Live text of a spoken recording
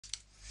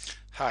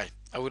Hi,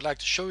 I would like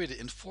to show you the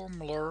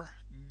informalr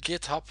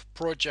GitHub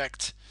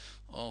project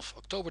of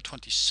October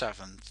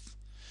 27th,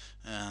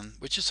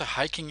 which is a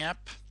hiking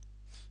app.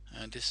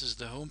 And this is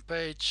the home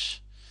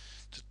page.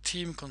 The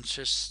team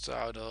consists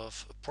out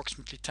of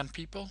approximately 10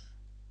 people.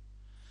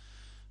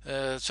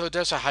 So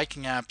there's a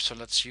hiking app, so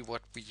let's see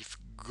what we've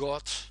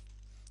got.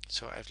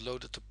 So I've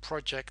loaded the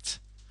project.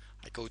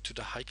 I go to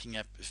the hiking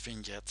app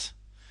vignette.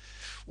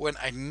 When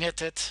I knit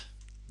it,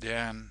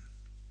 then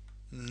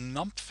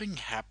nothing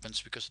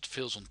happens because it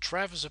fails on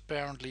Travis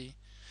apparently.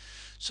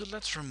 So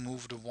let's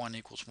remove the 1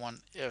 equals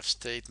 1 if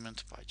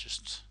statement by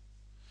just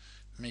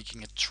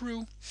making it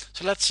true.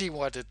 So let's see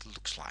what it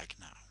looks like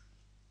now.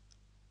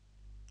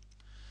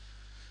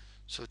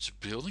 So it's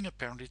building,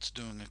 apparently it's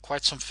doing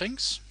quite some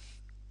things.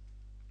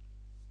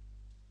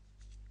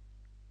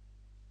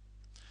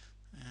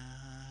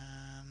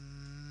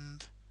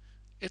 And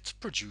it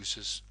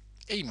produces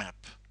a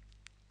map.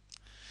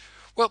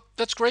 Well,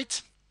 that's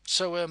great.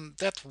 So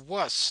that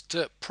was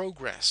the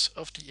progress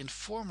of the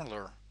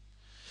informalr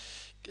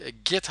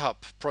GitHub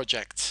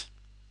project.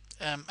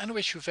 And I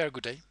wish you a very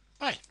good day.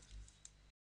 Bye.